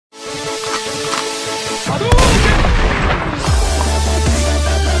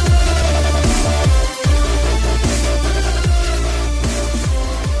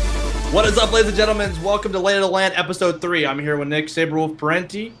What is up, ladies and gentlemen? Welcome to LAN episode 3. I'm here with Nick Saberwolf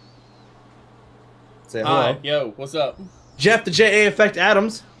Parenti. Say hello. Hi, yo, what's up? Jeff the JA Effect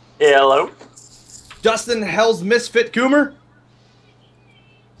Adams. Yeah, hello. Dustin Hell's Misfit Coomer.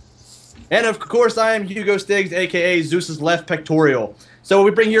 And of course, I am Hugo Stiggs, aka Zeus's Left Pectorial. So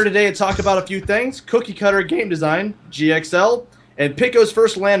we bring here today to talk about a few things: cookie cutter game design, GXL, and Pittco's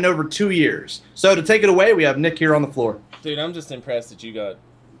first LAN in over 2 years. So to take it away, we have Nick here on the floor. Dude, I'm just impressed that you got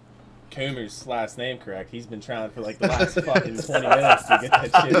Coomer's last name correct. He's been trying for like the last fucking 20 minutes to get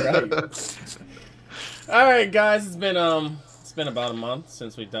that shit right. All right, guys, it's been about a month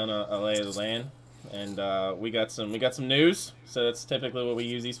since we've done a lay of the land, and we got some news. So that's typically what we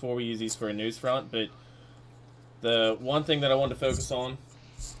use these for. We use these for a news front, but the one thing that I wanted to focus on,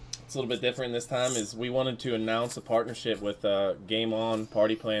 it's a little bit different this time, is we wanted to announce a partnership with Game On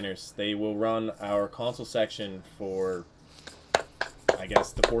Party Planners. They will run our console section for, I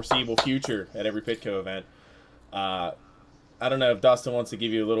guess, the foreseeable future at every Pittco event. I don't know if Dustin wants to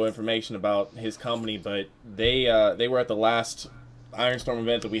give you a little information about his company, but they were at the last Ironstorm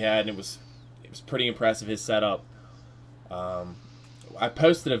event that we had, and it was pretty impressive, his setup. I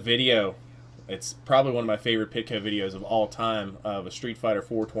posted a video. It's probably one of my favorite Pittco videos of all time, of a Street Fighter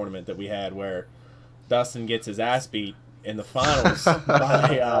 4 tournament that we had where Dustin gets his ass beat in the finals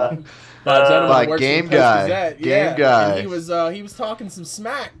by a gentleman who works Game for Guy. Post-Gazette. Game Guy. And he was talking some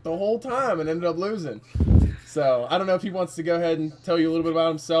smack the whole time and ended up losing. So I don't know if he wants to go ahead and tell you a little bit about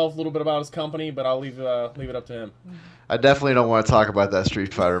himself, a little bit about his company, but I'll leave it up to him. I definitely don't want to talk about that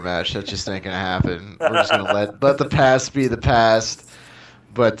Street Fighter match. That's just ain't gonna happen. We're just gonna let the past be the past.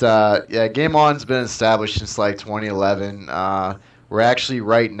 But yeah, Game On's been established since like 2011. We're actually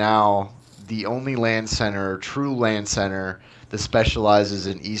right now the only LAN center, true LAN center, that specializes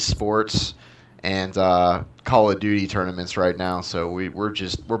in esports and Call of Duty tournaments right now. So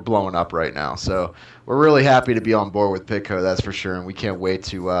we're blowing up right now. So we're really happy to be on board with Pittco, that's for sure, and we can't wait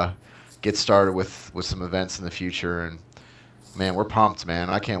to get started with some events in the future. And man, we're pumped, man.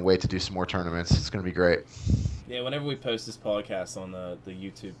 I can't wait to do some more tournaments. It's gonna be great. Yeah, whenever we post this podcast on the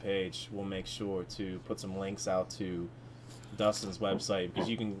YouTube page, we'll make sure to put some links out to Dustin's website, because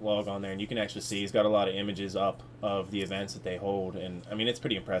you can log on there and you can actually see he's got a lot of images up of the events that they hold, and I mean, it's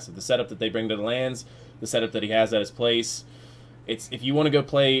pretty impressive. The setup that they bring to the LANs, the setup that he has at his place. It's, if you want to go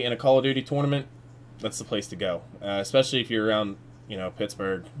play in a Call of Duty tournament, that's the place to go. Especially if you're around,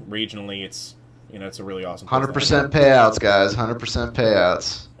 Pittsburgh regionally. It's it's a really awesome place. 100% payouts, guys. 100%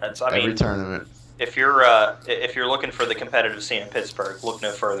 payouts. That's every tournament. If you're looking for the competitive scene in Pittsburgh, look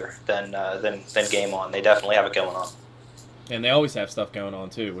no further than Game On. They definitely have it going on. And they always have stuff going on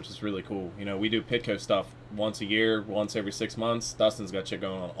too, which is really cool. We do Pittco stuff once a year, once every 6 months. Dustin's got shit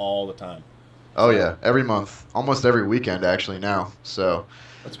going on all the time. Oh yeah, every month, almost every weekend actually now. So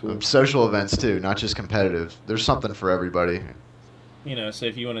That's cool. Social events too, not just competitive. There's something for everybody. So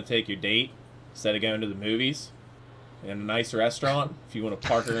if you want to take your date, instead of going to the movies, in a nice restaurant, if you want to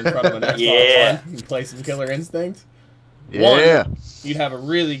park her in front of an Xbox Yeah. One and play some Killer Instinct, Yeah. you'd have a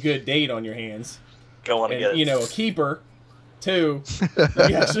really good date on your hands. Go on and get And, it. a keeper. 2,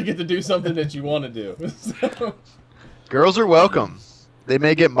 you actually get to do something that you want to do. So, Girls are welcome. They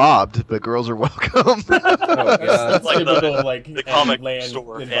may get mobbed, but girls are welcome. that's like typical, the comic land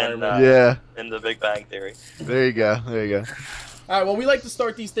store environment. Yeah. in the Big Bang Theory. There you go. There you go. All right, well, we like to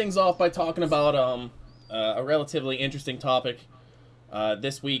start these things off by talking about a relatively interesting topic.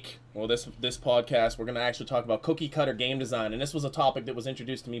 This week, or this podcast, we're going to actually talk about cookie cutter game design, and this was a topic that was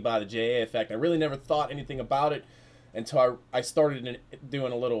introduced to me by the JA Effect. I really never thought anything about it until I started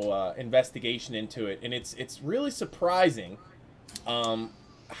doing a little investigation into it, and it's really surprising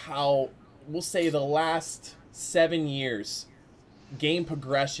how, we'll say, the last 7 years, game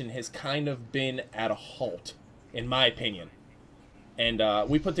progression has kind of been at a halt, in my opinion. And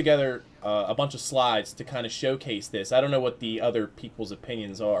we put together a bunch of slides to kind of showcase this. I don't know what the other people's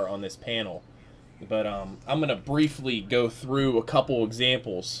opinions are on this panel, but I'm going to briefly go through a couple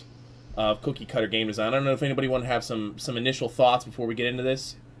examples of cookie cutter game design. I don't know if anybody want to have some initial thoughts before we get into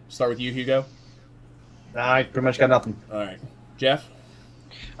this. Start with you, Hugo. I pretty much got nothing. All right, Jeff.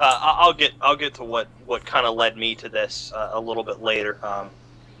 I'll get to what kind of led me to this a little bit later.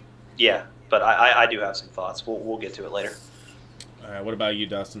 Yeah, but I do have some thoughts. We'll get to it later. All right, what about you,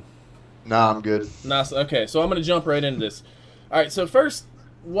 Dustin? Nah, I'm good. Okay, so I'm going to jump right into this. All right, so first,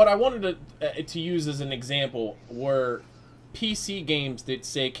 what I wanted to use as an example were PC games that,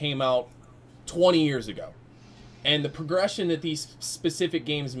 say, came out 20 years ago. And the progression that these specific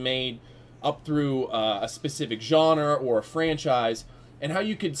games made up through a specific genre or a franchise, and how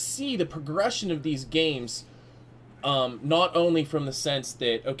you could see the progression of these games Not only from the sense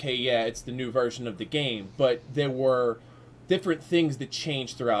that, okay, yeah, it's the new version of the game, but there were different things that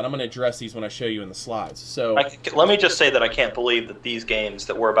changed throughout. I'm going to address these when I show you in the slides. So let me just say that I can't believe that these games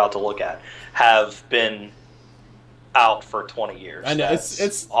that we're about to look at have been out for 20 years. I know, That's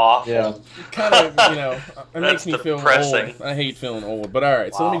it's awful. Yeah. kind of, you know, it makes me feel depressing. old. I hate feeling old. But all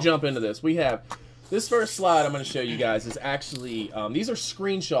right, so let me Wow. jump into this. We have this first slide I'm going to show you guys is actually, these are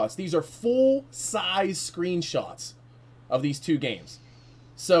screenshots. These are full-size screenshots of these two games.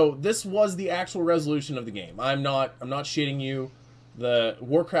 So this was the actual resolution of the game. I'm not shitting you. The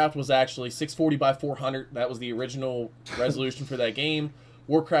Warcraft was actually 640 by 400. That was the original resolution for that game.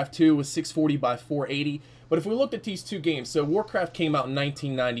 Warcraft 2 was 640 by 480. But if we looked at these two games, so Warcraft came out in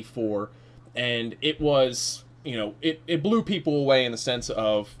 1994, and it was, you know, it blew people away in the sense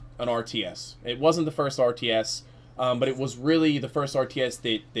of an RTS. It wasn't the first RTS, but it was really the first RTS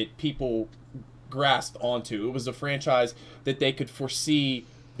that people grasped onto. It was a franchise that they could foresee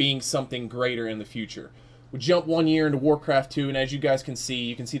being something greater in the future. We jump 1 year into Warcraft 2, and as you guys can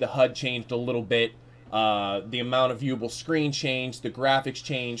see the HUD changed a little bit. The amount of viewable screen changed, the graphics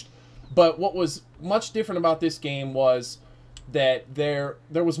changed. But what was much different about this game was that there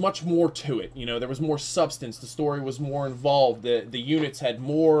was much more to it. You know, there was more substance. The story was more involved. The units had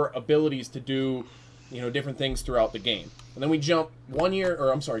more abilities to do, you know, different things throughout the game. And then we jump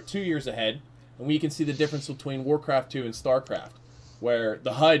 2 years ahead, and we can see the difference between Warcraft 2 and StarCraft, where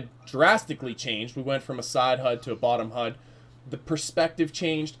the HUD drastically changed. We went from a side HUD to a bottom HUD. The perspective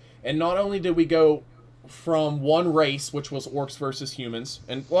changed, and not only did we go from one race, which was orcs versus humans,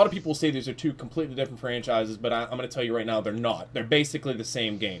 and a lot of people say these are two completely different franchises, but I'm going to tell you right now they're not. They're basically the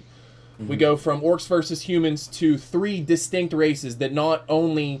same game. We go from orcs versus humans to 3 distinct races that not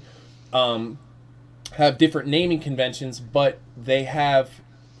only have different naming conventions, but they have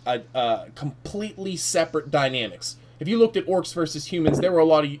completely separate dynamics. If you looked at orcs versus humans, there were a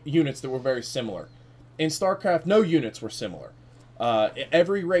lot of units that were very similar. In StarCraft, no units were similar.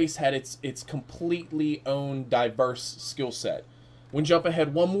 Every race had its completely own diverse skill set. We jump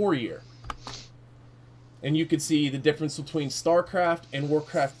ahead 1 more year, and you could see the difference between StarCraft and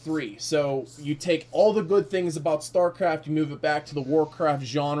Warcraft 3. So you take all the good things about StarCraft, you move it back to the Warcraft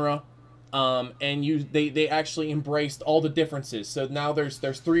genre, and they actually embraced all the differences. So now there's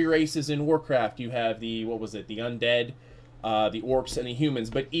 3 races in Warcraft. You have the undead, the orcs, and the humans,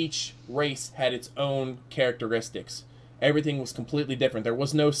 but each race had its own characteristics. Everything was completely different. There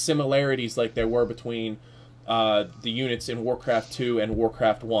was no similarities like there were between the units in Warcraft 2 and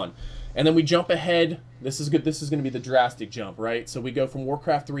Warcraft 1. And then we jump ahead. This is good. This is going to be the drastic jump, right? So we go from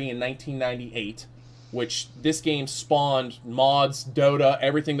Warcraft 3 in 1998, which this game spawned mods, Dota,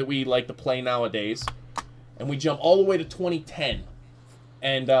 everything that we like to play nowadays. And we jump all the way to 2010.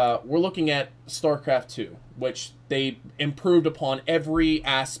 And we're looking at StarCraft 2, which they improved upon every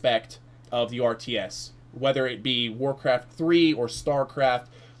aspect of the RTS. Whether it be Warcraft 3 or StarCraft,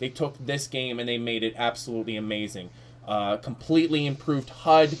 they took this game and they made it absolutely amazing. Completely improved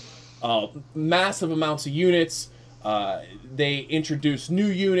HUD, massive amounts of units. They introduced new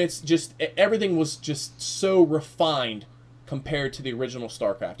units. Just everything was just so refined compared to the original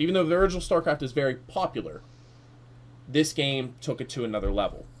StarCraft. Even though the original StarCraft is very popular, this game took it to another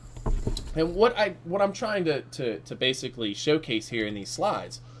level. And what I'm trying to basically showcase here in these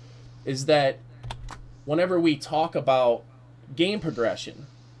slides is that whenever we talk about game progression,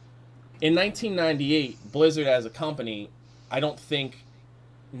 in 1998, Blizzard as a company, I don't think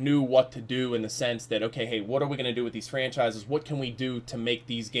knew what to do in the sense that, okay, hey, what are we going to do with these franchises? What can we do to make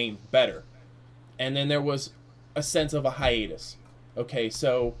these games better? And then there was a sense of a hiatus. Okay,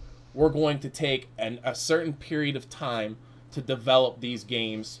 so we're going to take a certain period of time to develop these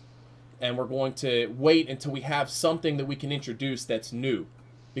games, and we're going to wait until we have something that we can introduce that's new.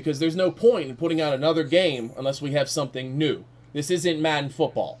 Because there's no point in putting out another game unless we have something new. This isn't Madden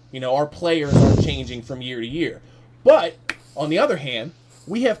football. You know, our players aren't changing from year to year. But, on the other hand,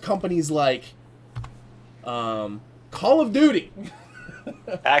 we have companies like Call of Duty.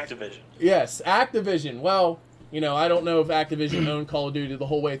 Activision. Yes, Activision. Well, you know, I don't know if Activision owned Call of Duty the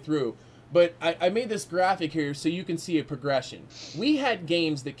whole way through. But I made this graphic here so you can see a progression. We had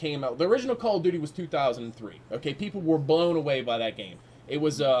games that came out. The original Call of Duty was 2003. Okay, people were blown away by that game. It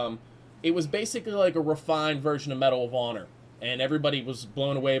was basically like a refined version of Medal of Honor, and everybody was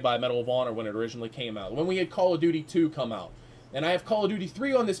blown away by Medal of Honor when it originally came out. When we had Call of Duty 2 come out, and I have Call of Duty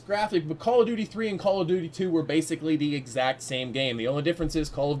 3 on this graphic, but Call of Duty 3 and Call of Duty 2 were basically the exact same game. The only difference is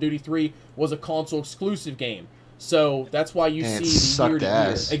Call of Duty 3 was a console exclusive game. So that's why you And it see the sucked year-to-year.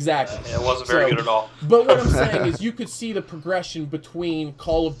 ass. Exactly. Yeah, it wasn't very good at all. But what I'm saying is you could see the progression between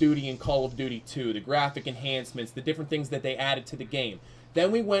Call of Duty and Call of Duty 2, the graphic enhancements, the different things that they added to the game.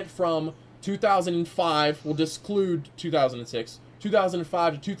 Then we went from 2005, we'll exclude 2006,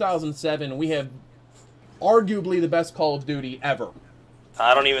 2005 to 2007, and we have arguably the best Call of Duty ever.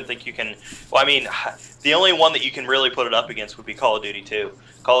 I don't even think you can. Well, I mean, the only one that you can really put it up against would be Call of Duty 2.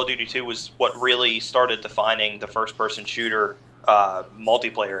 Call of Duty 2 was what really started defining the first-person shooter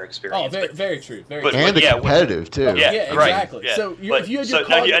multiplayer experience. Oh, very true. Very but- true. And the yeah, competitive, too. Yeah, Yeah, right. exactly. Yeah. So But- if you had so your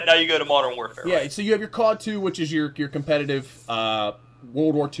COD, now you go to Modern Warfare. yeah, Right? so you have your COD 2, which is your competitive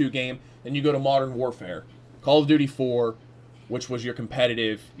World War II game, then you go to Modern Warfare, Call of Duty 4, which was your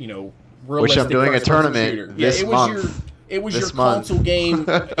competitive, Which I'm realistic doing a first-person tournament shooter. this it was month. It was This your month. console game.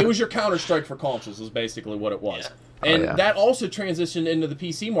 It was your Counter-Strike for consoles, is basically what it was. Yeah. And yeah. that also transitioned into the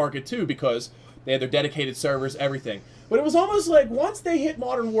PC market, too, because they had their dedicated servers, everything. But it was almost like once they hit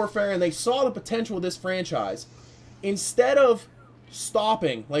Modern Warfare and they saw the potential of this franchise, instead of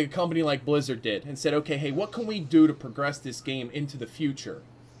stopping like a company like Blizzard did and said, okay, hey, what can we do to progress this game into the future?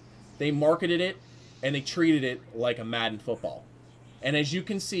 They marketed it and they treated it like a Madden football. And as you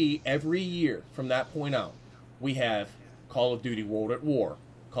can see, every year from that point out, we have Call of Duty World at War,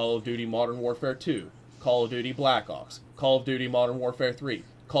 Call of Duty Modern Warfare 2, Call of Duty Black Ops, Call of Duty Modern Warfare 3,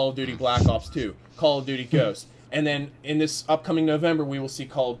 Call of Duty Black Ops 2, Call of Duty Ghost, and then in this upcoming November, we will see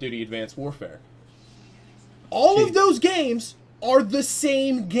Call of Duty Advanced Warfare. All of those games are the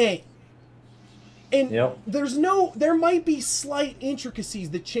same game. And there might be slight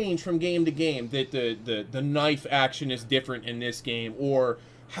intricacies that change from game to game, that the knife action is different in this game, or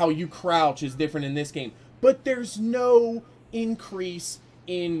how you crouch is different in this game. But there's no increase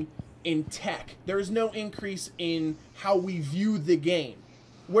in tech. There's no increase in how we view the game.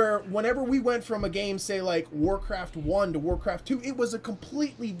 Where whenever we went from a game, say like Warcraft 1 to Warcraft 2, it was a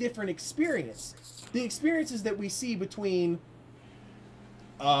completely different experience. The experiences that we see between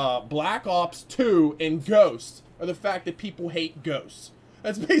Black Ops 2 and Ghost are the fact that people hate Ghosts.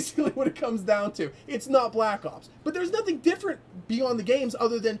 That's basically what it comes down to. It's not Black Ops. But there's nothing different beyond the games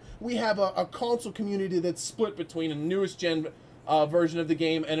other than we have a console community that's split between a newest gen version of the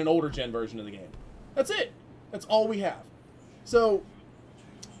game and an older gen version of the game. That's it. That's all we have. So,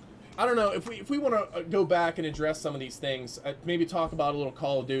 I don't know, if we want to go back and address some of these things, maybe talk about a little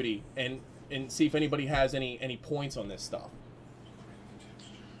Call of Duty and see if anybody has any points on this stuff.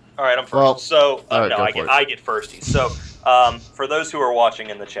 All right, I'm first. Well, so all right, no, go I for it. get firsty. So for those who are watching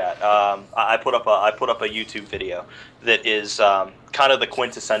in the chat, I put up a YouTube video that is kind of the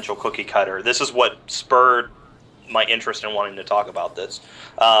quintessential cookie cutter. This is what spurred my interest in wanting to talk about this.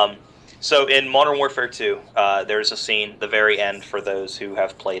 So in Modern Warfare 2, there's a scene, the very end for those who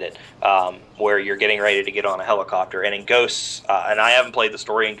have played it, where you're getting ready to get on a helicopter. And in Ghosts, and I haven't played the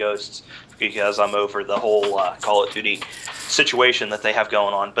story in Ghosts because I'm over the whole Call of Duty situation that they have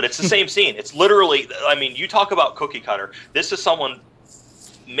going on. But it's the same scene. It's literally, I mean, you talk about cookie cutter. This is someone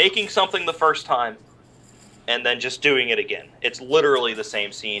making something the first time and then just doing it again. It's literally the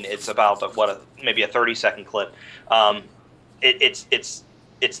same scene. It's about maybe a 30-second clip. It's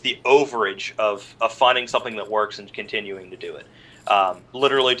the overage of finding something that works and continuing to do it.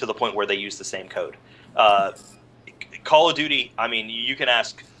 Literally to the point where they use the same code. Call of Duty, I mean, you can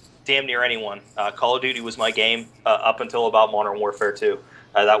ask damn near anyone. Call of Duty was my game up until about Modern Warfare 2.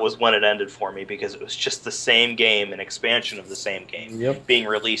 That was when it ended for me because it was just the same game, an expansion of the same game, being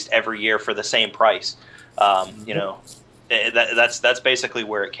released every year for the same price. That's basically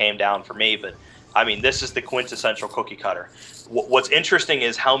where it came down for me. But I mean, this is the quintessential cookie cutter. What's interesting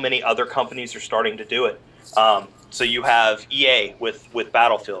is how many other companies are starting to do it. So you have EA with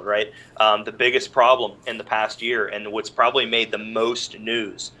Battlefield, right? The biggest problem in the past year, and what's probably made the most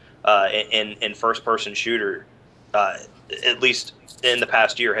news in first-person shooter, at least in the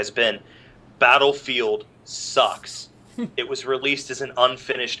past year, has been Battlefield sucks. It was released as an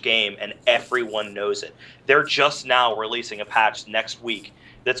unfinished game, and everyone knows it. They're just now releasing a patch next week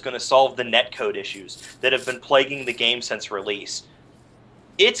that's going to solve the netcode issues that have been plaguing the game since release.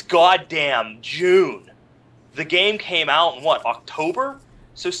 It's goddamn June. The game came out in October?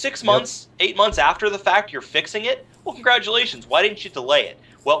 So 6 months, 8 months after the fact, you're fixing it? Well, congratulations. Why didn't you delay it?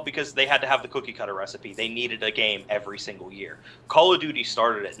 Well, because they had to have the cookie cutter recipe. They needed a game every single year. Call of Duty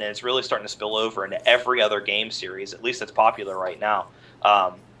started it, and it's really starting to spill over into every other game series, at least that's popular right now.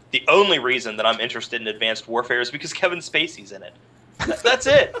 The only reason that I'm interested in Advanced Warfare is because Kevin Spacey's in it. That's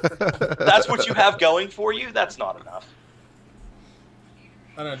it. That's what you have going for you? That's not enough.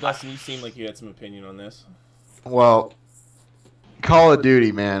 I don't know, Dustin, you seem like you had some opinion on this. Well, Call of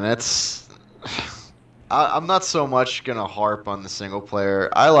Duty, man, I'm not so much gonna harp on the single player.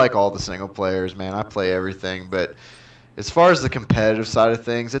 I like all the single players, man. I play everything, but as far as the competitive side of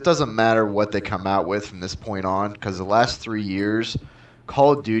things, it doesn't matter what they come out with from this point on, because the last 3 years,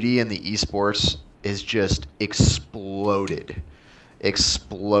 Call of Duty and the esports is just exploded.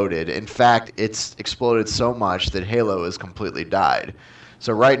 Exploded. In fact, it's exploded so much that Halo has completely died.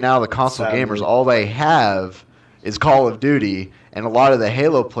 So right now, the console gamers, all they have is Call of Duty, and a lot of the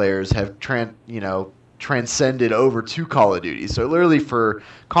Halo players have transcended over to Call of Duty. So literally for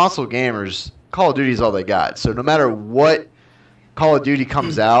console gamers, Call of Duty is all they got. So no matter what Call of Duty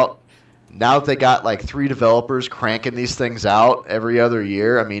comes out, now that they got like 3 developers cranking these things out every other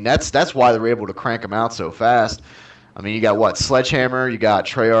year, I mean, that's why they're able to crank them out so fast. I mean, you got what? Sledgehammer, you got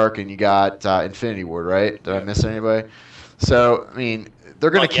Treyarch, and you got Infinity Ward, right? Did I miss anybody? So, I mean, they're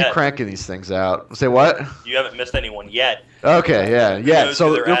going to keep cranking these things out. Say what? You haven't missed anyone yet. Okay, yeah.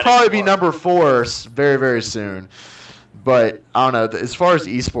 So they'll probably be number 4 very, very soon. But, I don't know, as far as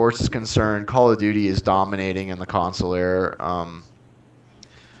esports is concerned, Call of Duty is dominating in the console era. I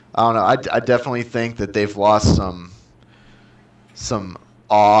don't know. I definitely think that they've lost some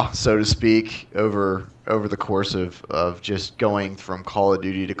awe, so to speak, over the course of just going from Call of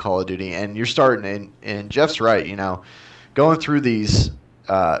Duty to Call of Duty. And you're starting, and Jeff's right, going through these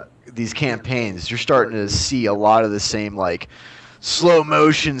campaigns, you're starting to see a lot of the same, like, slow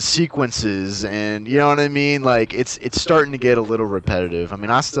motion sequences, and you know what I mean? Like, it's starting to get a little repetitive. I mean,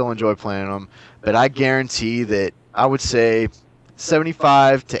 I still enjoy playing them, but I guarantee that I would say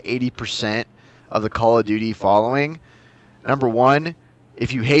 75 to 80% of the Call of Duty following, number one,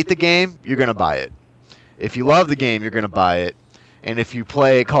 if you hate the game, you're going to buy it. If you love the game, you're going to buy it. And if you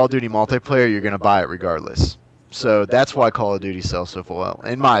play Call of Duty multiplayer, you're going to buy it regardless. So that's why Call of Duty sells so well,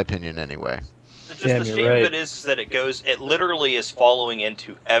 in my opinion anyway. Just the shame of it is that it literally is following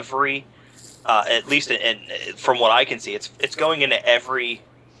into every, at least from what I can see, it's going into every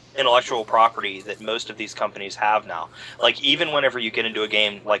intellectual property that most of these companies have now. Like, even whenever you get into a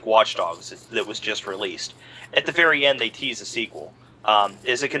game like Watch Dogs that was just released, at the very end they tease a sequel.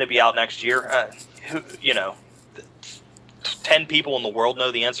 Is it going to be out next year? 10 people in the world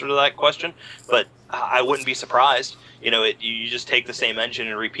know the answer to that question, but I wouldn't be surprised. You just take the same engine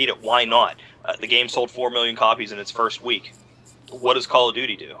and repeat it. Why not? The game sold 4 million copies in its first week. What does Call of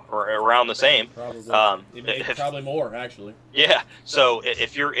Duty do? Or around the same? Probably. Probably more, actually. Yeah. So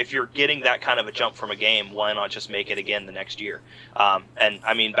if you're getting that kind of a jump from a game, why not just make it again the next year? And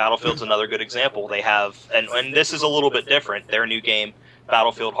I mean, Battlefield's another good example. They have, and this is a little bit different. Their new game,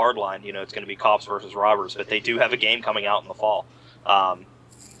 Battlefield Hardline, it's going to be cops versus robbers, but they do have a game coming out in the fall.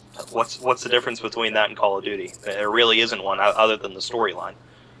 What's the difference between that and Call of Duty? There really isn't one other than the storyline.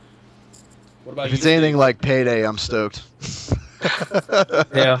 What about if it's anything like Payday, I'm stoked.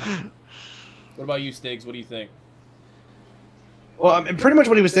 Yeah. What about you, Stiggs? What do you think? Well, I mean, pretty much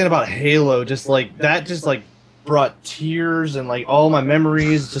what he was saying about Halo, just like that, just like brought tears and like all my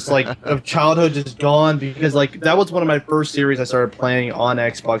memories, just like of childhood, just gone, because like that was one of my first series I started playing on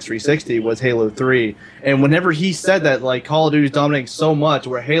Xbox 360 was Halo 3, and whenever he said that like Call of Duty is dominating so much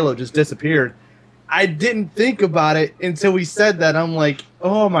where Halo just disappeared, I didn't think about it until he said that. I'm like,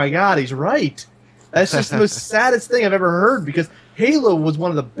 oh my god, he's right. That's just the most saddest thing I've ever heard, because Halo was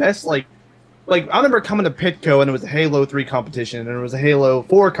one of the best, like I remember coming to Pittco and it was a Halo 3 competition and it was a Halo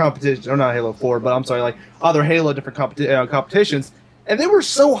 4 competition, or not Halo 4, but I'm sorry, like other Halo different competitions, and they were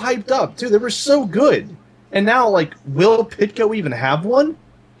so hyped up too. They were so good. And now, like, will Pittco even have one?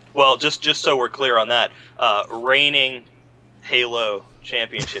 Well, just so we're clear on that, reigning Halo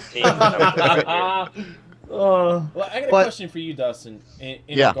championship team. Well, I got a question for you, Dustin, in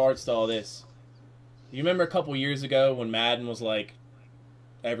regards to all this. You remember a couple years ago when Madden was like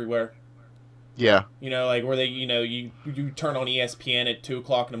everywhere? Yeah. Like where they, you turn on ESPN at 2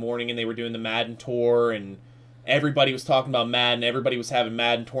 o'clock in the morning and they were doing the Madden tour and everybody was talking about Madden. Everybody was having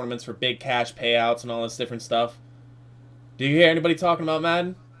Madden tournaments for big cash payouts and all this different stuff. Do you hear anybody talking about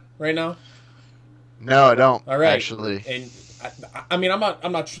Madden right now? No, I don't. All right. Actually. And I mean,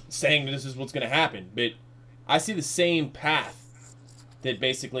 I'm not saying this is what's going to happen, but I see the same path that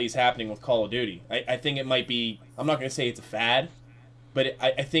basically is happening with Call of Duty. I think it might be, I'm not going to say it's a fad, but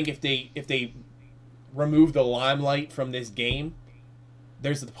I think if they remove the limelight from this game,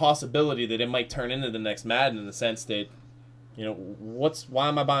 there's the possibility that it might turn into the next Madden, in the sense that, why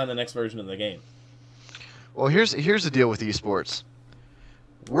am I buying the next version of the game? Well, here's the deal with esports.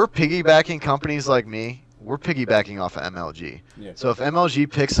 We're piggybacking companies like me. We're piggybacking off of MLG. Yeah. So if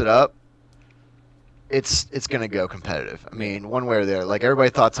MLG picks it up, it's going to go competitive. I mean, one way or the other. Like, everybody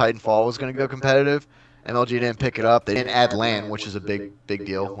thought Titanfall was going to go competitive, MLG didn't pick it up. They didn't add LAN, which is a big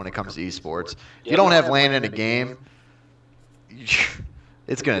deal when it comes to esports. If you don't have LAN in a game,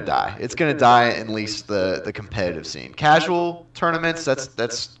 it's gonna die. It's gonna die in at least the competitive scene. Casual tournaments,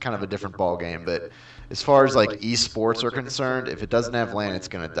 that's kind of a different ball game. But as far as like esports are concerned, if it doesn't have LAN, it's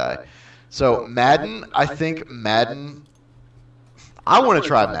gonna die. So Madden, I think Madden. I want to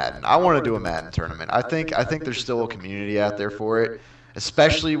try Madden. I want to do a Madden tournament. I think there's still a community out there for it,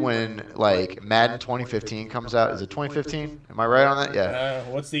 especially when like Madden 2015 comes out. Is it 2015? Am I right on that? Yeah.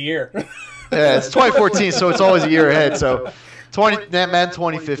 What's the year? Yeah, it's 2014, so it's always a year ahead. So Madden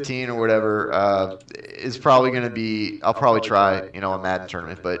 2015 or whatever is probably going to be. I'll probably try a Madden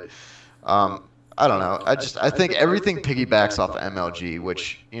tournament, but I don't know. I think everything piggybacks off of MLG,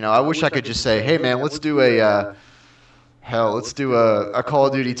 which I wish I could just say, hey man, let's do a Call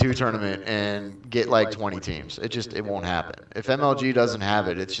of Duty 2 tournament and get like 20 teams. It won't happen. If MLG doesn't have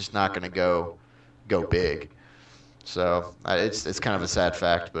it, it's just not going to go big. So it's kind of a sad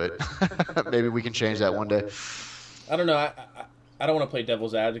fact, but maybe we can change that one day. I don't know. I don't want to play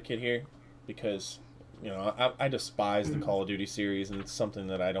devil's advocate here because I despise the Call of Duty series, and it's something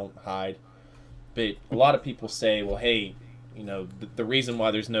that I don't hide. But a lot of people say, well, hey, the reason why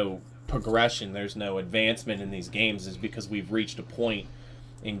there's no progression, there's no advancement in these games is because we've reached a point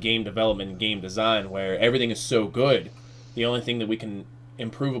in game development and game design where everything is so good. The only thing that we can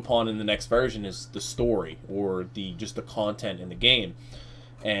improve upon in the next version is the story or just the content in the game.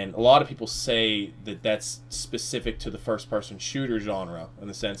 And a lot of people say that that's specific to the first-person shooter genre in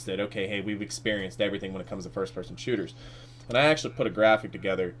the sense that, okay, hey, we've experienced everything when it comes to first-person shooters. And I actually put a graphic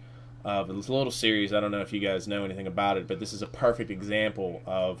together of this little series. I don't know if you guys know anything about it, but this is a perfect example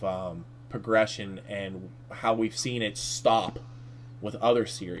of progression and how we've seen it stop with other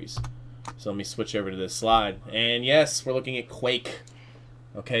series. So let me switch over to this slide. And yes, we're looking at Quake.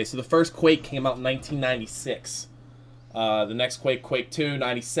 Okay, so the first Quake came out in 1996. The next Quake, Quake 2,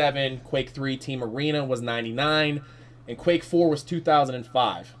 97. Quake 3, Team Arena was 99. And Quake 4 was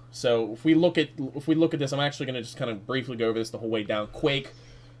 2005. So if we look at this, I'm actually going to just kind of briefly go over this the whole way down. Quake,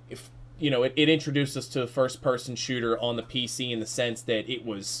 it introduced us to a first-person shooter on the PC in the sense that it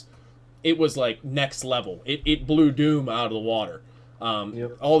was like next level. It blew Doom out of the water.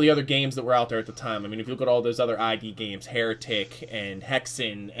 Yep. All the other games that were out there at the time. I mean, if you look at all those other ID games, Heretic and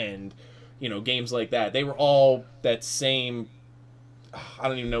Hexen and games like that, they were all that same. I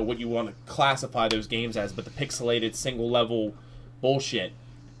don't even know what you want to classify those games as, but the pixelated single-level bullshit.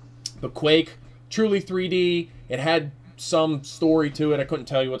 But Quake, truly 3D. It had some story to it. I couldn't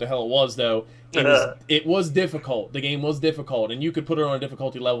tell you what the hell it was, though. It was difficult. The game was difficult, and you could put it on a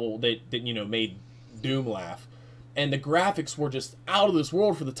difficulty level that made Doom laugh. And the graphics were just out of this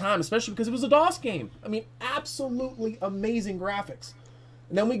world for the time, especially because it was a DOS game. I mean, absolutely amazing graphics.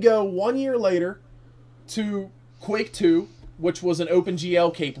 And then we go 1 year later to Quake 2, which was an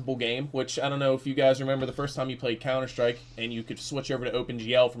OpenGL capable game, which I don't know if you guys remember the first time you played Counter-Strike and you could switch over to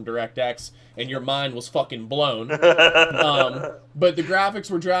OpenGL from DirectX and your mind was fucking blown. But the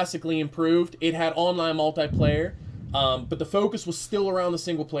graphics were drastically improved. It had online multiplayer, but the focus was still around the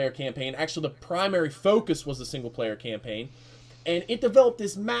single-player campaign. Actually, the primary focus was the single-player campaign, and it developed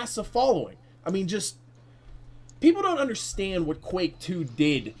this massive following. I mean, just people don't understand what Quake 2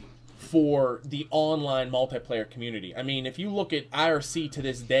 did for the online multiplayer community. I mean, if you look at IRC to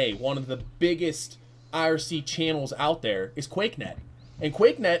this day, one of the biggest IRC channels out there is QuakeNet. And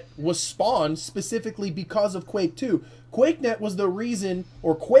QuakeNet was spawned specifically because of Quake 2. QuakeNet was the reason,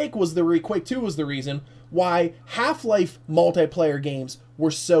 or Quake 2 was the reason why Half-Life multiplayer games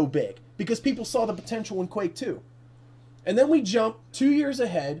were so big. Because people saw the potential in Quake 2. And then we jump 2 years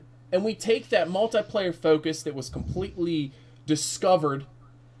ahead, and we take that multiplayer focus that was completely discovered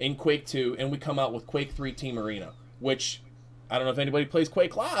in Quake 2, and we come out with Quake 3 Team Arena, which, I don't know if anybody plays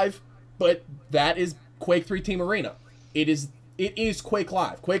Quake Live, but that is Quake 3 Team Arena. It is Quake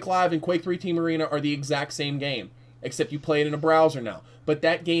Live. Quake Live and Quake 3 Team Arena are the exact same game, except you play it in a browser now. But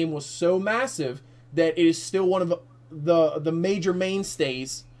that game was so massive that it is still one of the major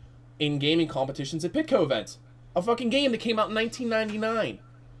mainstays in gaming competitions at Pittco events. A fucking game that came out in 1999.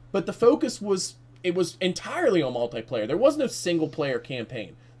 But the focus was entirely on multiplayer. There was no single-player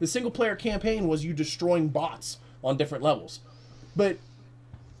campaign. The single-player campaign was you destroying bots on different levels. But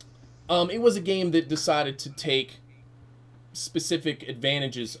it was a game that decided to take specific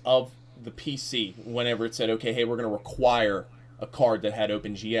advantages of the PC whenever it said, okay, hey, we're going to require a card that had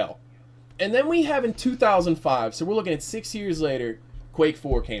OpenGL. And then we have in 2005, so we're looking at 6 years later, Quake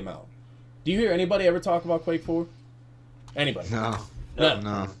 4 came out. Do you hear anybody ever talk about Quake 4? Anybody?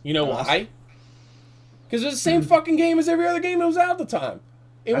 No. You know why? Because it's the same fucking game as every other game that was out at the time.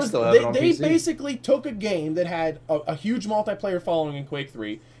 It I was still have it on they PC. basically took a game that had a huge multiplayer following in Quake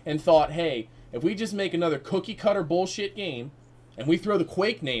 3 and thought, hey, if we just make another cookie cutter bullshit game and we throw the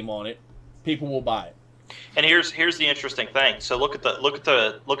Quake name on it, people will buy it. And here's the interesting thing. So look at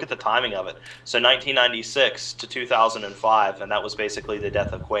the timing of it. So 1996 to 2005, and that was basically the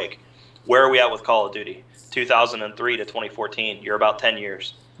death of Quake. Where are we at with Call of Duty? 2003 to 2014. You're about 10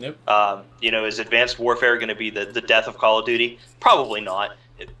 years. Yep. Is Advanced Warfare going to be the death of Call of Duty? Probably not.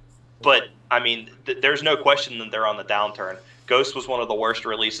 But I mean, there's no question that they're on the downturn. Ghost was one of the worst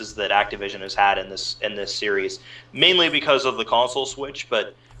releases that Activision has had in this series, mainly because of the console switch.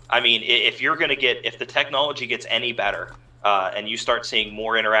 But I mean, if the technology gets any better, and you start seeing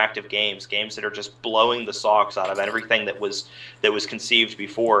more interactive games that are just blowing the socks out of everything that was conceived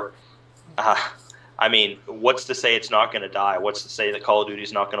before, I mean, what's to say it's not going to die? What's to say that Call of Duty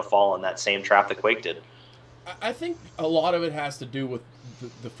is not going to fall in that same trap that Quake did? I think a lot of it has to do with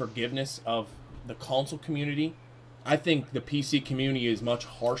the forgiveness of the console community. I think the PC community is much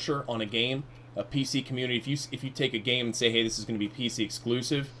harsher on a game. A PC community, if you take a game and say, hey, this is going to be PC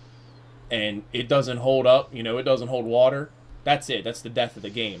exclusive, and it doesn't hold up, it doesn't hold water, that's it. That's the death of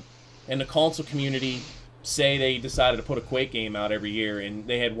the game. And the console community, say they decided to put a Quake game out every year and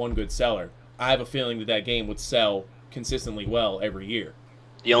they had one good seller, I have a feeling that game would sell consistently well every year.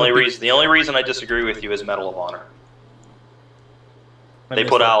 The only reason I disagree with you is Medal of Honor. They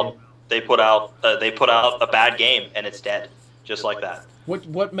put out a bad game and it's dead, just like that.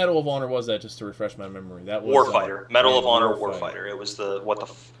 What Medal of Honor was that? Just to refresh my memory, that was Warfighter. Medal of Honor Warfighter. It was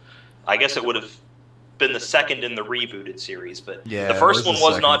I guess it would have been the second in the rebooted series, but the first one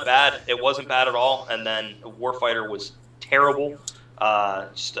was not bad. It wasn't bad at all, and then Warfighter was terrible.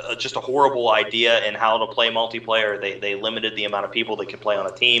 Just a horrible idea in how to play multiplayer. They limited the amount of people that could play on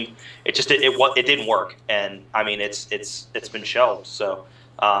a team. It didn't work, and I mean it's been shelved. So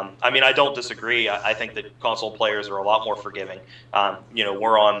I mean, I don't disagree. I think that console players are a lot more forgiving.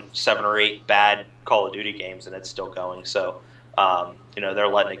 We're on 7 or 8 bad Call of Duty games, and it's still going. So they're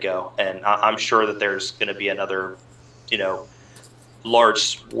letting it go, and I'm sure that there's going to be another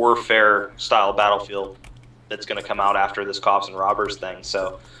large warfare style Battlefield that's going to come out after this cops and robbers thing.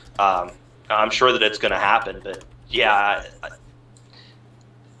 So I'm sure that it's going to happen. But yeah,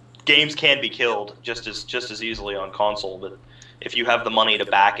 games can be killed just as easily on console. But if you have the money to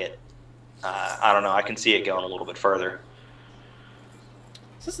back it, I don't know. I can see it going a little bit further.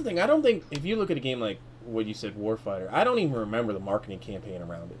 That's the thing. I don't think if you look at a game like what you said, Warfighter, I don't even remember the marketing campaign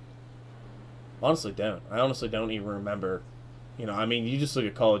around it. I honestly don't even remember. I mean, you just look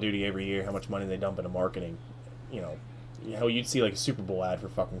at Call of Duty every year, how much money they dump into marketing. How you'd see like a Super Bowl ad for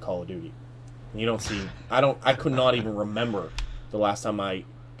fucking Call of Duty. You don't see. I could not even remember the last time I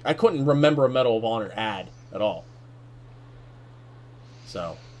couldn't remember a Medal of Honor ad at all.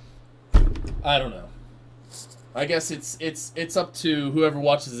 So I don't know. I guess it's up to whoever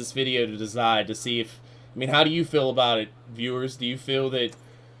watches this video to decide to see if. I mean, how do you feel about it, viewers? Do you feel that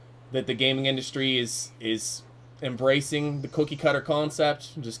the gaming industry is embracing the cookie cutter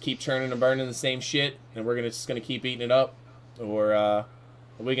concept, just keep churning and burning the same shit, and we're just gonna keep eating it up, or are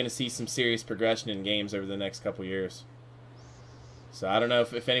we gonna see some serious progression in games over the next couple years? So I don't know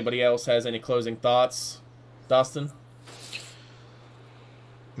if anybody else has any closing thoughts, Dustin.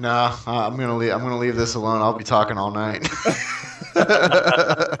 Nah, I'm gonna leave this alone. I'll be talking all night.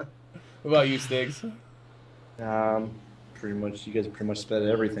 What about you, Stiggs? You guys pretty much said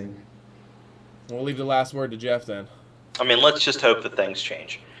everything. We'll leave the last word to Jeff then. I mean, let's just hope that things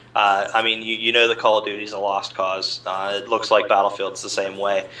change. I mean, the Call of Duty's a lost cause. It looks like Battlefield's the same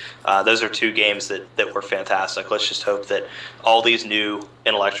way. Those are 2 games that were fantastic. Let's just hope that all these new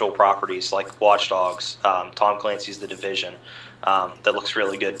intellectual properties like Watch Dogs, Tom Clancy's The Division, that looks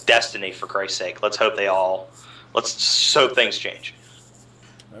really good. Destiny, for Christ's sake. Let's hope let's hope things change.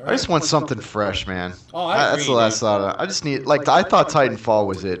 Right. I just want something fresh, man. Oh, I agree, that's the last thought. I just need I thought Titanfall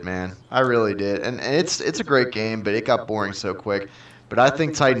was it, man. I really did, and it's a great game, but it got boring so quick. But I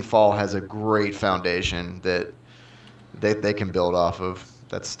think Titanfall has a great foundation that they can build off of.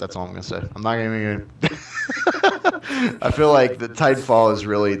 That's all I'm gonna say. I'm not even gonna. I feel like the Titanfall is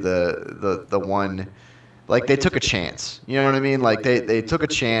really the one. Like, they took a chance. You know what I mean? Like, they took a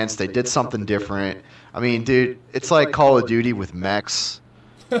chance. They did something different. I mean, dude, it's like Call of Duty with mechs.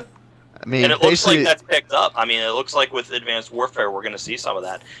 I mean, and it looks like that's picked up. I mean, it looks like with Advanced Warfare, we're going to see some of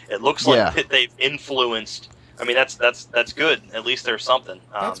that. It looks like they've influenced. I mean, that's good. At least there's something.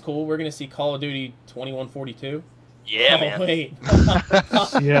 That's cool. We're going to see Call of Duty 2142. Yeah, man. Wait.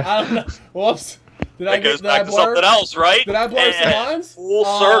 Yeah. I don't know. Whoops. That goes back to something else, right? Did I blur some lines? Full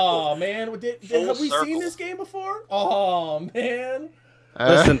circle. Oh, man. Have we seen this game before? Oh, man.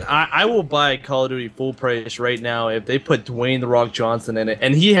 Listen, I will buy Call of Duty full price right now if they put Dwayne the Rock Johnson in it,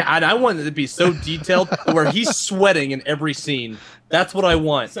 and I want it to be so detailed where he's sweating in every scene. That's what I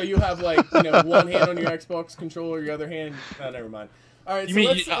want. So you have like one hand on your Xbox controller, your other hand. Oh, never mind. All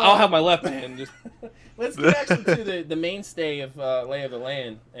right, I'll have my left hand. Just let's get actually to the mainstay of Lay of the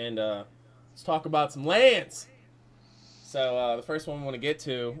Land, and let's talk about some LANs. So the first one we want to get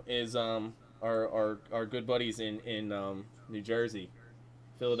to is our good buddies in New Jersey,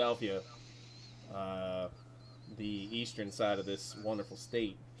 Philadelphia, the eastern side of this wonderful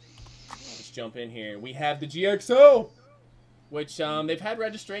state. Let's jump in here. We have the GXO, which they've had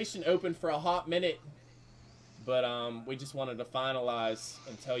registration open for a hot minute, but we just wanted to finalize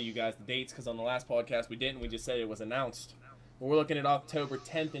and tell you guys the dates, because on the last podcast we didn't. We just said it was announced. But we're looking at October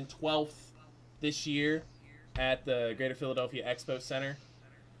 10th and 12th this year at the Greater Philadelphia Expo Center.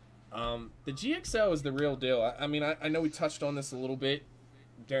 The GXO is the real deal. I mean, I know we touched on this a little bit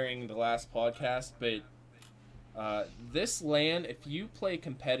during the last podcast, but this LAN, if you play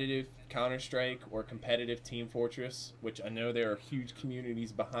competitive Counter-Strike or competitive Team Fortress, which I know there are huge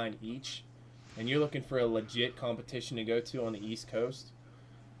communities behind each, and you're looking for a legit competition to go to on the East Coast,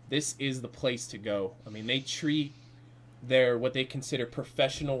 this is the place to go. I mean, they treat their what they consider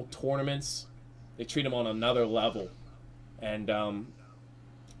professional tournaments, they treat them on another level. And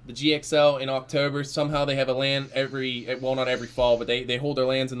the GXL in October, somehow they have a LAN not every fall, but they hold their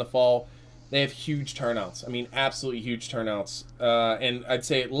LANs in the fall. They have huge turnouts. I mean, absolutely huge turnouts. And I'd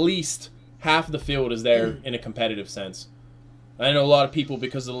say at least half of the field is there in a competitive sense. I know a lot of people,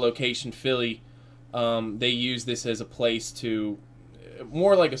 because of the location, Philly, they use this as a place to,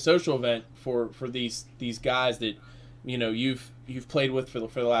 more like a social event for these guys that, you've played with for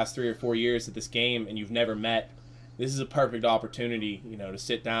the last 3 or 4 years at this game and you've never met. This is a perfect opportunity, to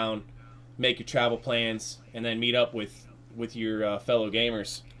sit down, make your travel plans, and then meet up with your fellow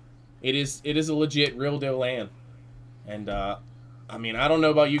gamers. It is a legit, real deal LAN. And, I mean, I don't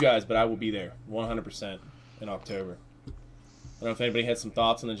know about you guys, but I will be there 100% in October. I don't know if anybody had some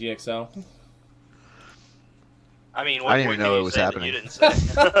thoughts on the GXL. I mean, I didn't even know it was happening. You didn't say.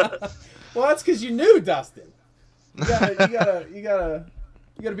 Well, that's because you knew, Dustin. You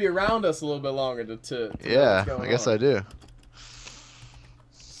gotta be around us a little bit longer to yeah, I guess I do.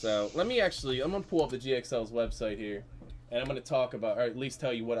 So I'm gonna pull up the GXL's website here, and I'm gonna talk about, or at least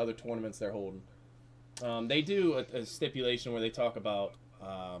tell you what other tournaments they're holding. They do a stipulation where they talk about,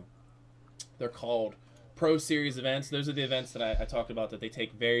 they're called Pro Series events. Those are the events that I talked about that they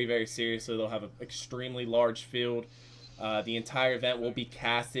take very, very seriously. They'll have an extremely large field. The entire event will be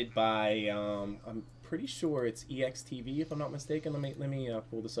casted by, I'm pretty sure it's EXTV, if I'm not mistaken. Let me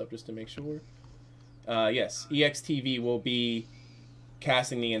pull this up just to make sure. Yes, EXTV will be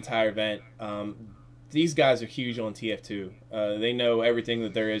casting the entire event. These guys are huge on TF2. They know everything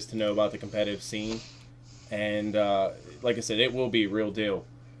that there is to know about the competitive scene. And like I said, it will be a real deal.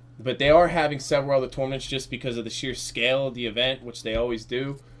 But they are having several other tournaments just because of the sheer scale of the event, which they always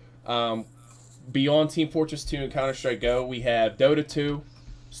do. Beyond Team Fortress 2 and Counter-Strike Go, we have Dota 2,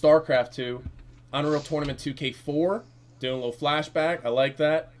 StarCraft 2, Unreal Tournament 2K4, doing a little flashback. I like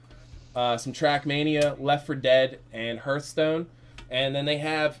that. Some Trackmania, Left 4 Dead, and Hearthstone. And then they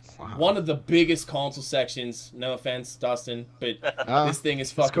have one of the biggest console sections. No offense, Dustin, but this thing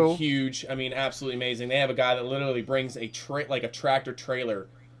is fucking huge. I mean, absolutely amazing. They have a guy that literally brings a tractor trailer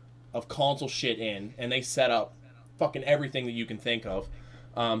of console shit in, and they set up fucking everything that you can think of.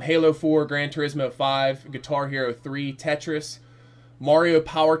 Halo 4, Gran Turismo 5, Guitar Hero 3, Tetris, Mario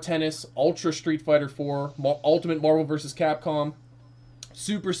Power Tennis, Ultra Street Fighter 4, Ultimate Marvel vs. Capcom,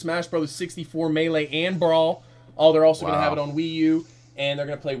 Super Smash Bros. 64, Melee, and Brawl. They're also going to have it on Wii U, and they're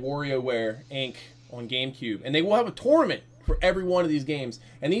going to play WarioWare Inc. on GameCube. And they will have a tournament for every one of these games.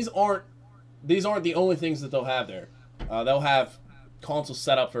 And these aren't the only things that they'll have there. They'll have consoles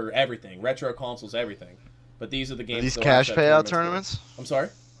set up for everything, retro consoles, everything. But these are the games. Are these cash payout tournaments? I'm sorry?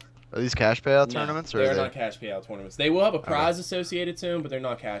 Are these cash payout tournaments? They're not cash payout tournaments. They will have a prize associated to them, but they're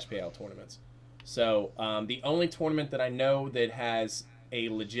not cash payout tournaments. So the only tournament that I know that has a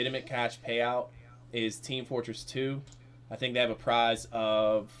legitimate cash payout is Team Fortress 2. I think they have a prize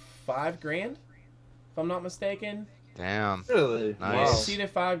of $5,000, if I'm not mistaken. Damn. Really? Nice. It's either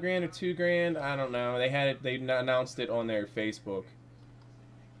 $5,000 or $2,000. I don't know. They announced it on their Facebook.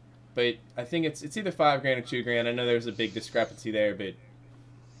 But I think it's either $5,000 or $2,000. I know there's a big discrepancy there, but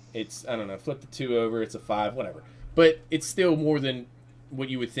it's, I don't know, flip the 2 over, it's a 5, whatever. But it's still more than what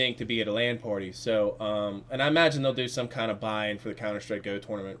you would think to be at a LAN party. So, and I imagine they'll do some kind of buy-in for the Counter-Strike Go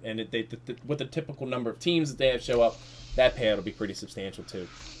tournament. And with the typical number of teams that they have show up, that payout will be pretty substantial too.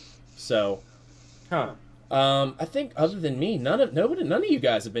 So, I think other than me, none of you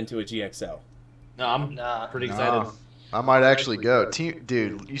guys have been to a GXL. No, I'm pretty excited. No, I might actually go.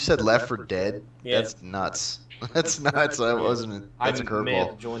 Dude, you said Left 4 Dead? Yeah. That's nuts. That's nuts. That's a may have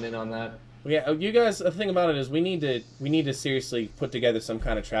curveball. to join in on that. Yeah, you guys. The thing about it is, we need to seriously put together some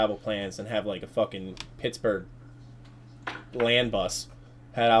kind of travel plans and have like a fucking Pittsburgh LAN bus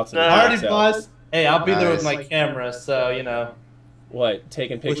head out to the Party GXL. bus. Hey, I'll be there with Nice. my camera, so you know. What?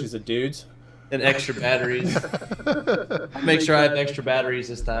 Taking pictures of dudes? And extra batteries. Make sure I have extra batteries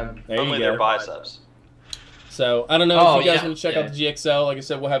this time. There Only you their go. biceps. So I don't know Oh, if you guys yeah, want to check yeah. out the GXL. Like I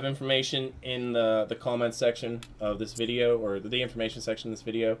said, we'll have information in the comments section of this video, or the information section of this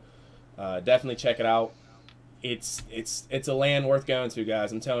video. Definitely check it out. It's a LAN worth going to,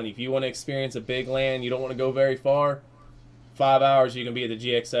 guys. I'm telling you, if you want to experience a big LAN, you don't want to go very far. 5 hours, you can be at the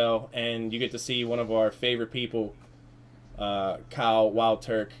GXL, and you get to see one of our favorite people, Kyle Wild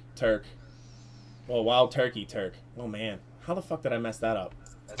Turkey Turk. Oh man, how the fuck did I mess that up?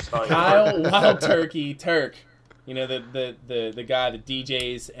 That's not Kyle Wild Turkey Turk. You know, the guy that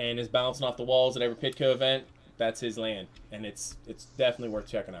DJs and is bouncing off the walls at every Pittco event. That's his LAN, and it's definitely worth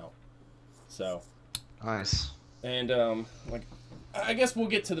checking out. So, Nice. and like, I guess we'll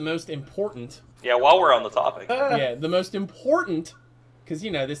get to the most important. Yeah, while we're on the topic. Yeah, the most important, because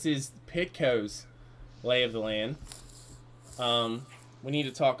you know this is Pittco's lay of the land. We need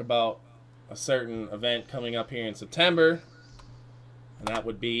to talk about a certain event coming up here in September, and that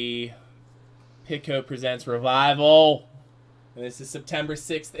would be Pittco Presents Revival. And this is September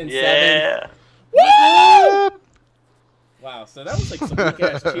 6th and 7th. Yeah. Woo! Wow, so that was like some weak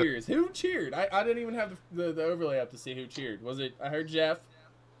ass cheers. Who cheered? I didn't even have the overlay up to see who cheered. Was it? I heard Jeff.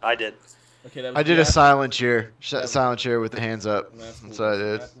 I did. Okay, that was I did a Jeff. silent cheer. Silent cheer with the hands up. That's cool. That's what I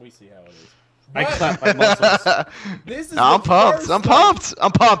did. We see how it is. I But clap my muscles. this is I'm the pumped. first, I'm pumped.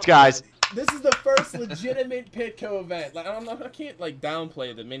 I'm pumped, guys. This is the first legitimate Pittco event. Like, I can't like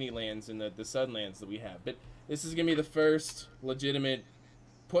downplay the mini lands and the Sun lands that we have, but this is gonna be the first legitimate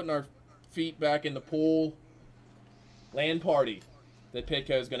putting our feet back in the pool land party that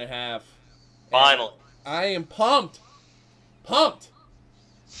Pittco is gonna have. And Finally. I am pumped. Pumped.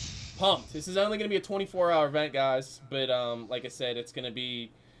 This is only gonna be a 24-hour event, guys, but like I said, it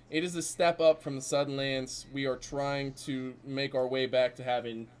is a step up from the Southern lands. We are trying to make our way back to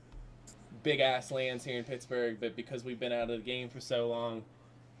having big ass lands here in Pittsburgh, but because we've been out of the game for so long,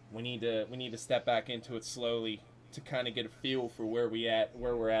 we need to step back into it slowly to kind of get a feel for where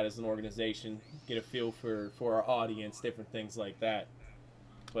we're at as an organization, get a feel for our audience, different things like that.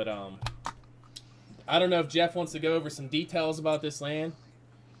 But I don't know if Jeff wants to go over some details about this land.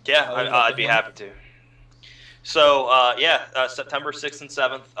 Yeah, I'd be happy to. So, September 6th and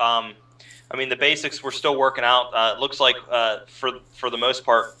 7th. I mean, the basics we're still working out. It looks like for the most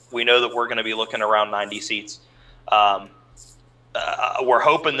part, we know that we're going to be looking around 90 seats. We're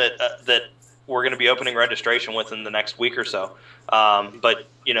hoping that we're going to be opening registration within the next week or so. But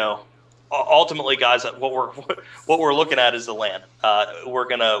you know, ultimately, guys, what we're looking at is the LAN. We're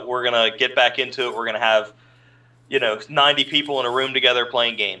gonna get back into it. We're gonna have 90 people in a room together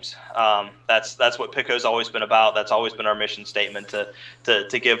playing games. That's what Pittco's always been about. That's always been our mission statement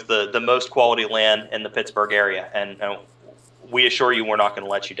to give the most quality LAN in the Pittsburgh area, and we assure you we're not going to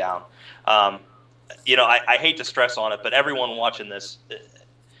let you down. I hate to stress on it, but everyone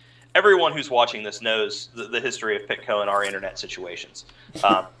who's watching this knows the history of Pittco and our internet situations.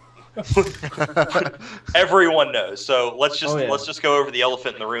 Everyone knows. So let's just go over the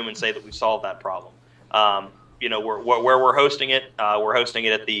elephant in the room and say that we've solved that problem. Where we're hosting it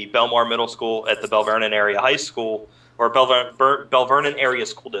at the Belmar Middle School, at the Bell Vernon Area High School, or Bell Vernon Area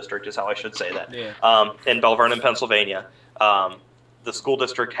School District is how I should say that. Yeah. In Bell Vernon, Pennsylvania. The school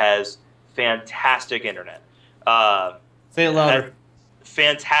district has fantastic internet. Say it louder.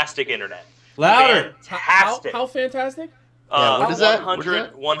 Fantastic internet. Louder. Fantastic. How fantastic? Yeah, what is that?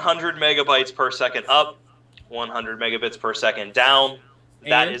 100 megabytes per second up, 100 megabits per second down.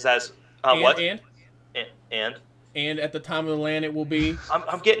 That And? is as And, what? And at the time of the LAN, it will be.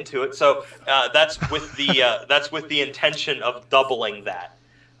 I'm getting to it. So that's with the intention of doubling that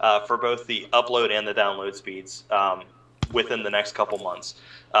for both the upload and the download speeds within the next couple months.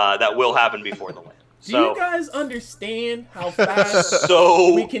 That will happen before the LAN. Do you guys understand how fast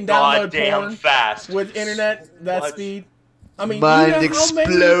so we can download goddamn porn fast with internet that What? speed? I mean, Mind you know how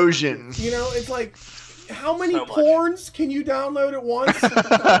many- explosion. it's like, how many So much. porns can you download at once?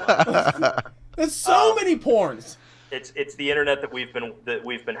 There's so many porns. It's the internet that we've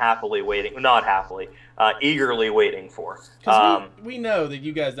been happily waiting, not happily, eagerly waiting for. Because we know that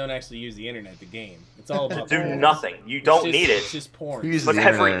you guys don't actually use the internet to game. It's all about to do porn. nothing. You don't It's need it. It's just porn. Who uses But the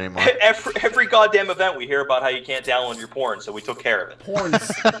internet anymore? every goddamn event we hear about how you can't download your porn, so we took care of it.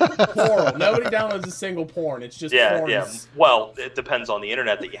 Porn's plural. Nobody downloads a single porn. It's just Yeah, porn. yeah. Well, it depends on the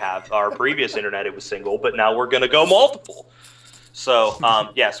internet that you have. Our previous internet, it was single, but now we're gonna go multiple. So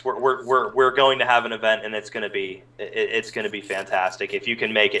yes, we're going to have an event, and it's gonna be fantastic. If you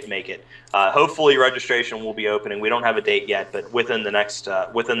can make it, make it. Hopefully, registration will be opening. We don't have a date yet, but within the next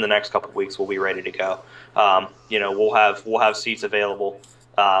couple of weeks, we'll be ready to go. We'll have seats available.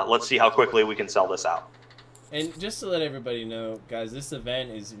 Let's see how quickly we can sell this out. And just to let everybody know, guys, this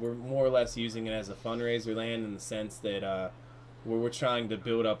event we're more or less using it as a fundraiser LAN in the sense that we're trying to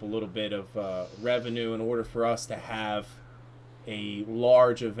build up a little bit of revenue in order for us to have a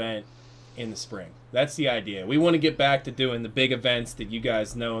large event in the spring. That's the idea. We want to get back to doing the big events that you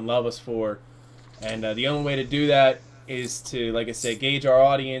guys know and love us for, and the only way to do that is to, like I said, gauge our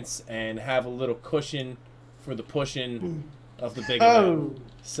audience and have a little cushion for the pushing of the big event.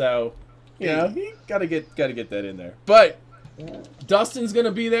 So, you gotta get that in there. But Dustin's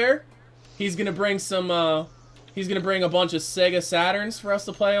gonna be there. He's gonna bring some. He's gonna bring a bunch of Sega Saturns for us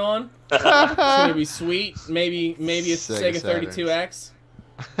to play on. It's gonna be sweet. Maybe a Sega 32X.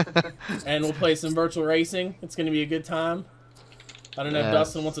 And we'll play some virtual racing. It's gonna be a good time. I don't know if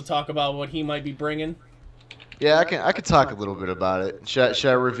Dustin wants to talk about what he might be bringing. Yeah, I can talk a little bit about it. Should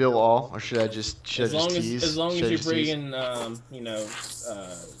I reveal all, or should I just tease? As long as you're bringing,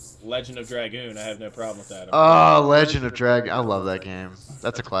 Legend of Dragoon, I have no problem with that. Oh, Legend of Dragoon! I love that game.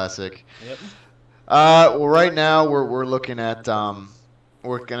 That's a classic. Yep. Well, right now we're looking at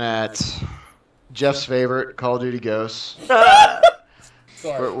Jeff's favorite, Call of Duty Ghosts.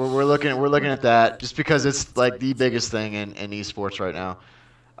 Sorry. We're looking at that just because it's like the biggest thing in esports right now.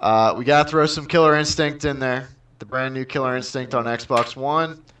 We gotta throw some Killer Instinct in there. The brand new Killer Instinct on Xbox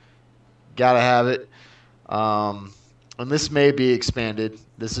One. Gotta have it. And this may be expanded.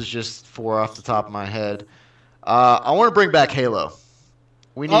 This is just 4 off the top of my head. I want to bring back Halo.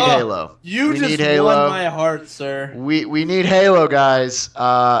 We need Halo. You just Halo. won my heart, sir. We need Halo, guys.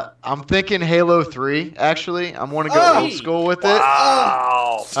 I'm thinking Halo 3, actually. I want to go old school with it.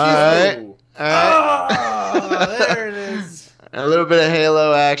 Wow. All right. There it is. A little bit of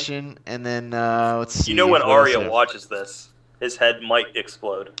Halo action, and then let's see. You know when what else Arya there- watches this, his head might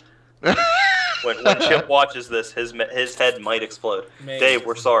explode. When Chip watches this, his head might explode. Maybe. Dave,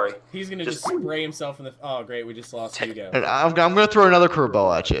 we're sorry. He's gonna just spray himself in the. Oh, great! We just lost Hugo. And I'm gonna throw another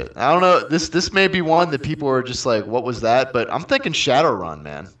curveball at you. I don't know. This may be one that people are just like, "What was that?" But I'm thinking Shadowrun,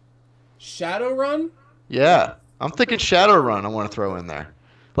 man. Shadowrun? Yeah, I'm thinking Shadowrun. I want to throw in there,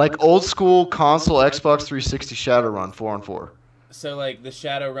 like old school console Xbox 360 Shadowrun 4-on-4. So like the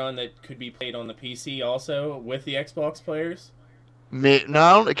Shadowrun that could be played on the PC also with the Xbox players.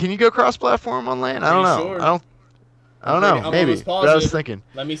 No, can you go cross-platform on LAN? I don't know. Sure. I don't know. I'm Maybe. almost But I was positive. thinking.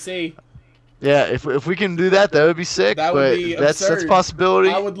 Let me see. Yeah, if we can do that, that would be sick. That would but be that's absurd. a possibility.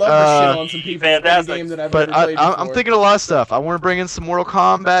 I would love to shit on some people in a fantastic. game that I've But never played I'm before. thinking a lot of stuff. I want to bring in some Mortal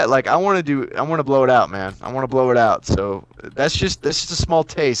Kombat. Like I want to blow it out, man. I want to blow it out. So that's just a small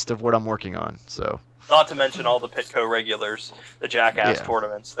taste of what I'm working on. So. Not to mention all the Pittco regulars, the Jackass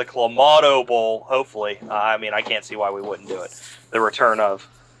tournaments, the Clamato Bowl, hopefully. I mean, I can't see why we wouldn't do it. The return of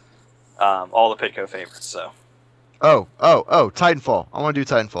all the Pittco favorites. So. Oh, Titanfall. I want to do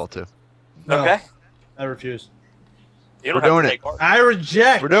Titanfall too. No, Okay. I refuse. You don't We're have doing to it. take part. I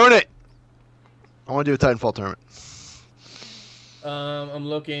reject. We're doing it. I want to do a Titanfall tournament. I'm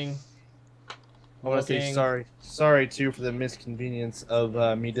looking. I want to say sorry too for the misconvenience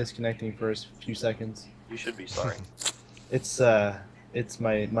of me disconnecting for a few seconds. You should be sorry. It's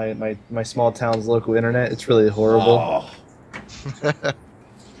my small town's local internet. It's really horrible. Oh.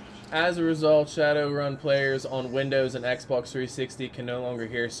 As a result, Shadowrun players on Windows and Xbox 360 can no longer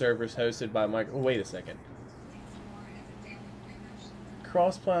hear servers hosted by Microsoft. Oh, wait a second.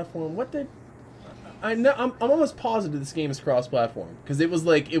 Cross-platform. What did? I know. I'm almost positive this game is cross-platform because it was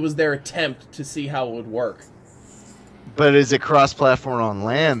their attempt to see how it would work. But is it cross-platform on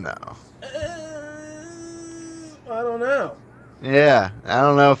LAN though? I don't know. Yeah, I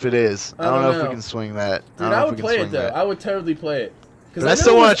don't know if it is. I don't know if know. we can swing that. Dude, I would play it though. I would totally play it. But I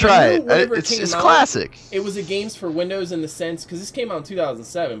still want to try it. It's classic. It was a games for Windows in the sense, because this came out in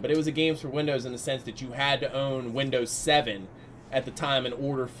 2007, but it was a games for Windows in the sense that you had to own Windows 7 at the time in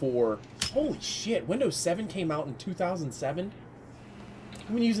order for... Holy shit, Windows 7 came out in 2007? I've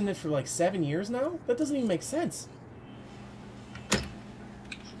been using it for like 7 years now? That doesn't even make sense. That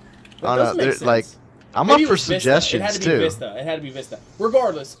doesn't make sense. Like, I'm Maybe up it for was Vista. suggestions It had to be too. Vista. It had to be Vista.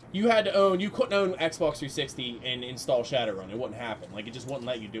 Regardless, you couldn't own Xbox 360 and install Shadowrun. It wouldn't happen. Like, it just wouldn't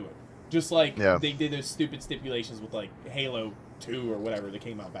let you do it. Just like Yeah. they did those stupid stipulations with like Halo 2 or whatever that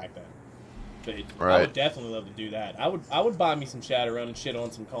came out back then. But I Right. would definitely love to do that. I would buy me some Shadowrun and shit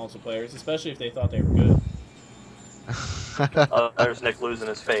on some console players, especially if they thought they were good. There's Nick losing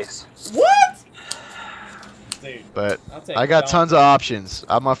his face. What? Dude, But I'll take I got it. tons of options.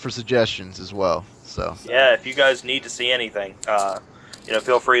 I'm up for suggestions as well. So Yeah, if you guys need to see anything,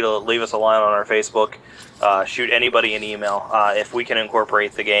 feel free to leave us a line on our Facebook. Shoot anybody an email. If we can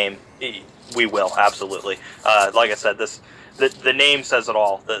incorporate the game, we will absolutely. Like I said, the name says it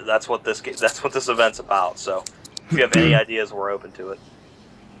all. That's what this event's about. So, if you have any ideas, we're open to it.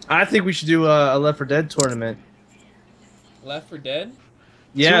 I think we should do a Left 4 Dead tournament. Left 4 Dead?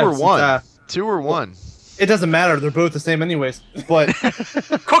 Yeah, 2 or 1. since, 2 or 1. It doesn't matter. They're both the same anyways. But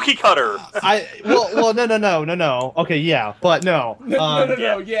Cookie cutter. no. Okay, yeah, but no. No.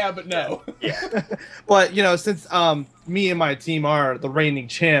 Yeah, but no. Yeah. But since me and my team are the reigning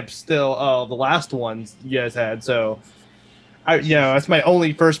champs, still the last ones you guys had, so that's my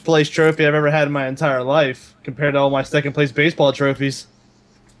only first place trophy I've ever had in my entire life, compared to all my second place baseball trophies.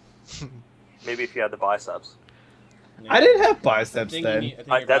 Maybe if you had the biceps. I didn't have biceps I then. think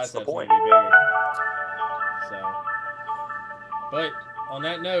your That's the biceps point. might be bigger. So, but on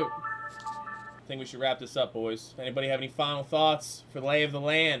that note, I think we should wrap this up, boys. Anybody have any final thoughts for Lay of the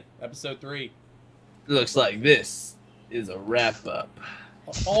Land, episode 3? Looks like this is a wrap up.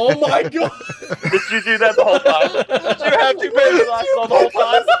 Oh my god! Did you do that the whole time? Did you have 2 pairs of glasses on the whole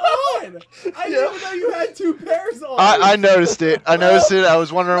time? I didn't even know you had 2 pairs on. I noticed it. I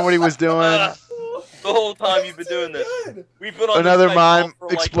was wondering what he was doing. The whole time you've been doing this. We've been on Another this mime for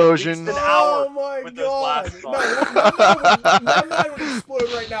like explosion. at least an hour Oh my with those god! glasses No, on. my mind would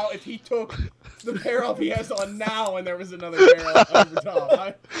explode right now if he took the pair off he has on now and there was another pair over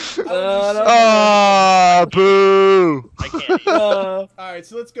top. Ah, boo! I can't even. All right,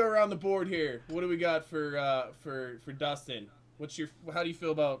 so let's go around the board here. What do we got for Dustin? How do you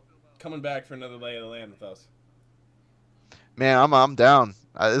feel about coming back for another Lay of the Land with us? Man, I'm down.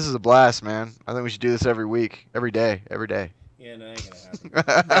 This is a blast, man. I think we should do this every week, every day. Yeah, no, ain't gonna happen.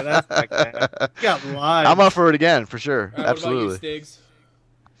 That's not gonna happen. You got live. I'm up for it again, for sure. All right, Absolutely. What about you, Stiggs?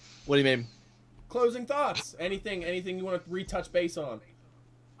 What do you mean? Closing thoughts. Anything you want to retouch base on?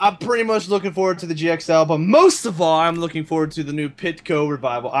 I'm pretty much looking forward to the GXL, but most of all, I'm looking forward to the new Pittco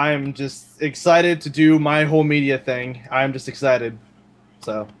revival. I am just excited to do my whole media thing. I'm just excited.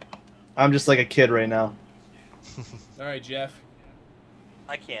 So, I'm just like a kid right now. All right, Jeff.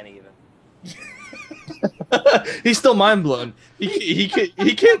 I can't even. He's still mind blown. He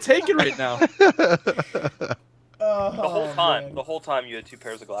can't take it right now. The whole time you had 2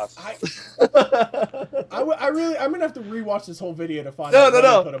 pairs of glasses. I'm gonna have to rewatch this whole video to find out.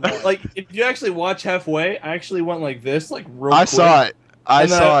 No. Like, if you actually watch halfway, I actually went like this, like real quick. I saw it. I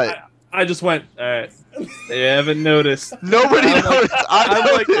saw it. I just went, all right. They haven't noticed. Nobody noticed. I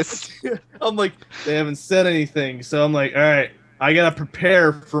noticed. I'm like, they haven't said anything. So I'm like, all right, I gotta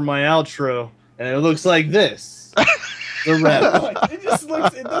prepare for my outro, and it looks like this. The rep.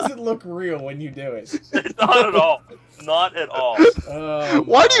 It doesn't look real when you do it. Not at all. Not at all.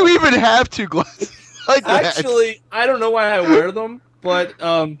 Why do you even have 2 glasses like that? Actually, I don't know why I wear them, but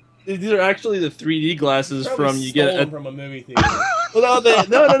these are actually the 3D glasses Probably from a movie theater. Well,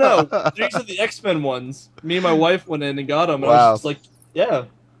 no. These are the X-Men ones. Me and my wife went in and got them. And I was just like, yeah.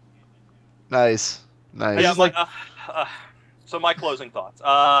 Nice. I just like. So my closing thoughts.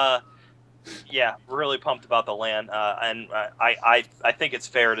 Yeah, really pumped about the LAN, and I think it's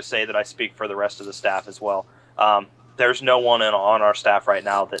fair to say that I speak for the rest of the staff as well. There's no one on our staff right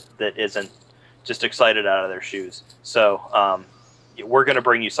now that isn't just excited out of their shoes. So we're going to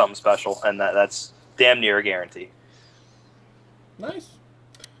bring you something special, and that's damn near a guarantee. Nice.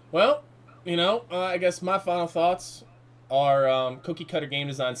 Well, I guess my final thoughts are cookie cutter game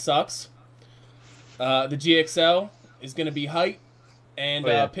design sucks. The GXL is going to be hype. And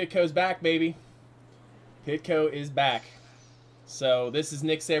Pittco's back, baby. Pittco is back. So this is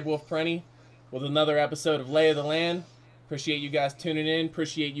Nick Saberwolf-Prenny with another episode of Lay of the Land. Appreciate you guys tuning in.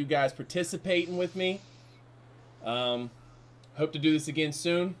 Appreciate you guys participating with me. Hope to do this again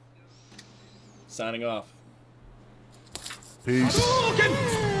soon. Signing off. Peace.